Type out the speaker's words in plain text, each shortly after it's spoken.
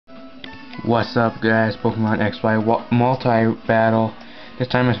What's up, guys? Pokemon XY multi-battle. This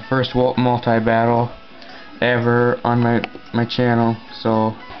time it's the first multi-battle ever on my channel.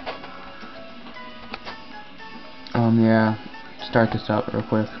 So yeah, start this up real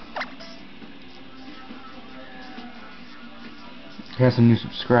quick. Had some new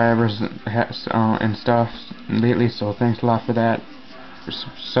subscribers and stuff lately, so thanks a lot for that. For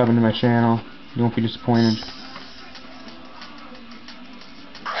subbing to my channel. You won't be disappointed.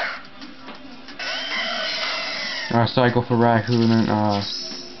 So I go for Raccoon and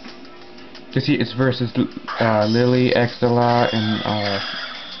it's versus Lilly, Xela,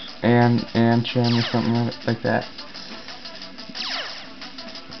 and Chem or something like that.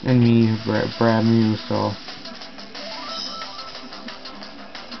 And me, Brad Mew, so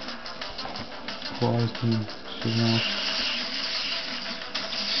go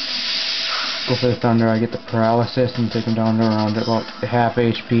for the Thunder. I get the paralysis and take him down to around about half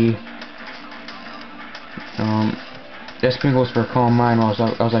HP. Espin goes for a Calm Mind. I was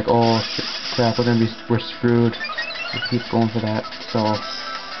like, oh shit, crap, we're screwed. We keep going for that. So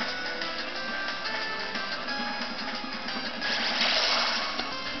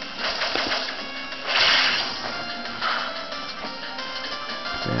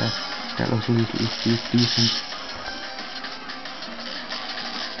yeah, that looks decent.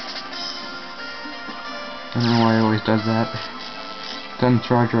 I don't know why it always does that. It's on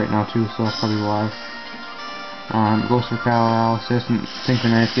charge right now too, so that's probably why. Goes for paralysis and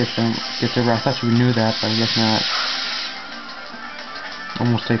synchronize gets the rest. I thought you knew that, but I guess not.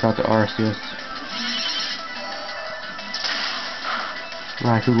 Almost take out the Arceus.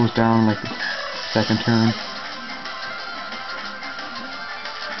 Raikou goes down like the second turn.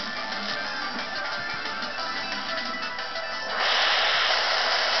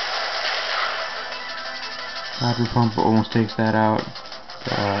 Raikou Pump almost takes that out.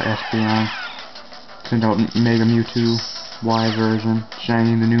 Espeon. Send out Mega Mewtwo Y version,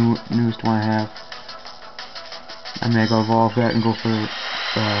 shiny, the newest one I have. I Mega Evolve that and go for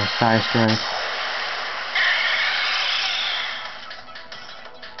Side Strike.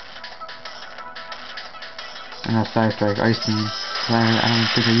 And not Side Strike, Ice Beam. I don't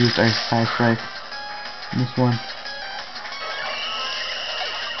think I used Side Strike in this one.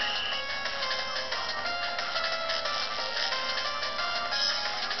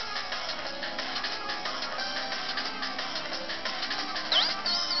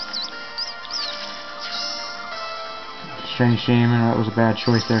 Shiny Shaman, that was a bad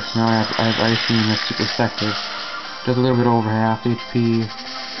choice there, because now I have Ice Beam that's super effective. Does a little bit over half HP.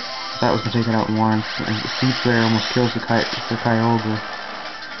 That was going to take it out once. And the Seed Flare almost kills the Kyogre,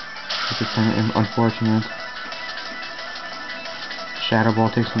 which is kind of unfortunate. Shadow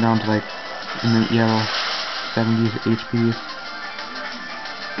Ball takes him down to like in the yellow 70 HP.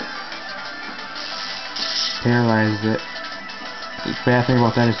 Paralyzes it. The bad thing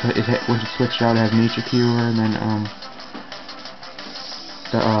about that is once you switch out, it has Nature Cure, and then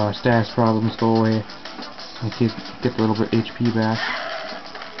the status problems go away. And kids get a little bit HP back.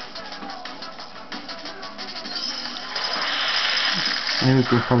 Maybe we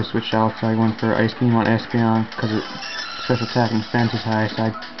could probably switch out, so I went for Ice Beam on Espeon because its special attack and defense is high, so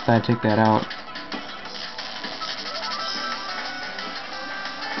I decided to take that out.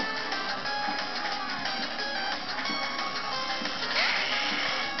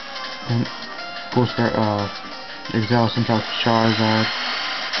 And goes for Xela sends out Charizard.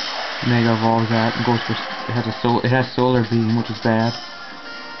 Mega Evolves that and goes for it has Solar Beam, which is bad.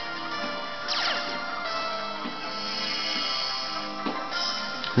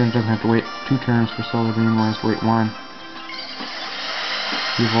 Then it doesn't have to wait 2 turns for Solar Beam, only has to wait 1.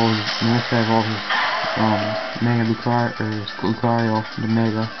 He evolves, the next guy evolves Mega Lucario into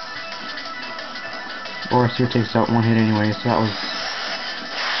Mega. Arceus takes out 1 hit anyway, so that was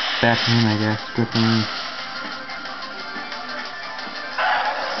bad for him, I guess. Good for me.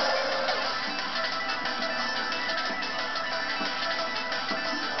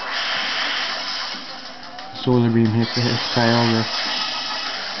 Solar Beam hits Kyogre.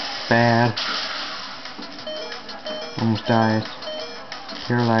 Bad. Almost dies.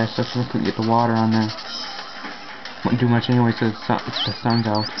 Paralyzed, so I couldn't get the water on there. Wouldn't do much anyway, so the sun's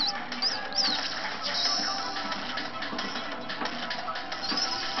out.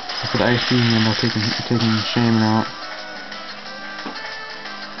 For the Ice Beam, and they're taking Shaman out.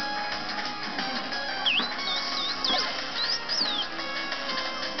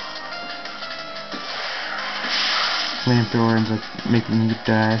 Flamethrower ends up making me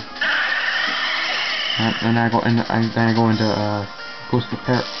die. And then I go into goes for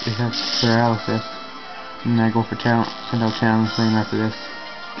it has paralysis. And I go for send out Talon Flame after this.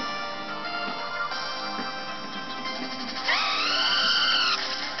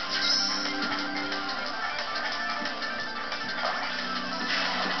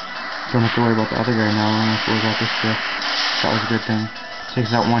 Don't have to worry about the other guy now. I don't have to worry about this guy. That was a good thing.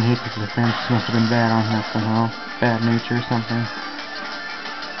 Takes out one hit because the defense must have been bad on him somehow. Bad nature or something.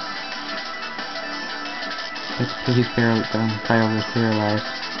 He's paralyzed. Kyogre is paralyzed.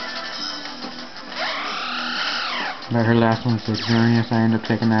 But her last one was luxurious. I ended up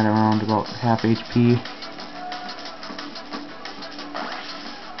taking that around about half HP.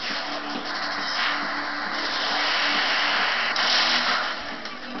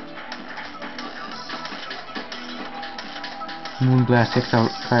 Moonblast takes out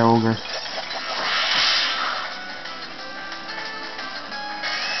Kyogre.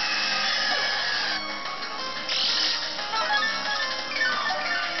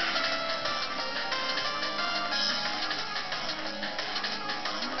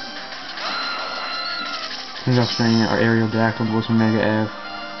 He's also training our aerial Dactyl goes from Mega Ev.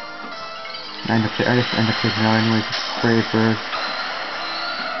 I just end up taking it out anyway. Brave Bird.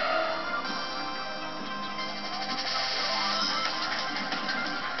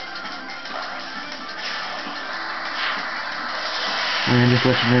 And just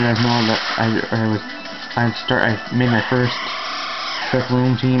let you guys know that I made my first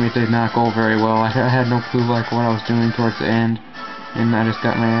Room team. It did not go very well. I had no clue like what I was doing towards the end, and I just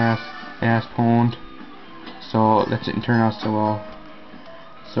got my ass pwned. So that didn't turn out so well.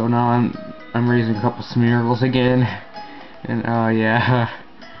 So now I'm raising a couple Smeargles again, and yeah.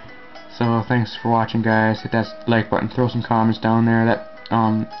 So thanks for watching, guys. Hit that like button. Throw some comments down there. That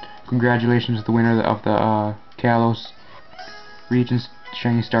congratulations to the winner of the Kalos Regions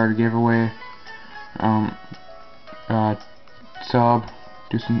Shiny Starter giveaway.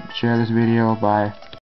 Share this video. Bye.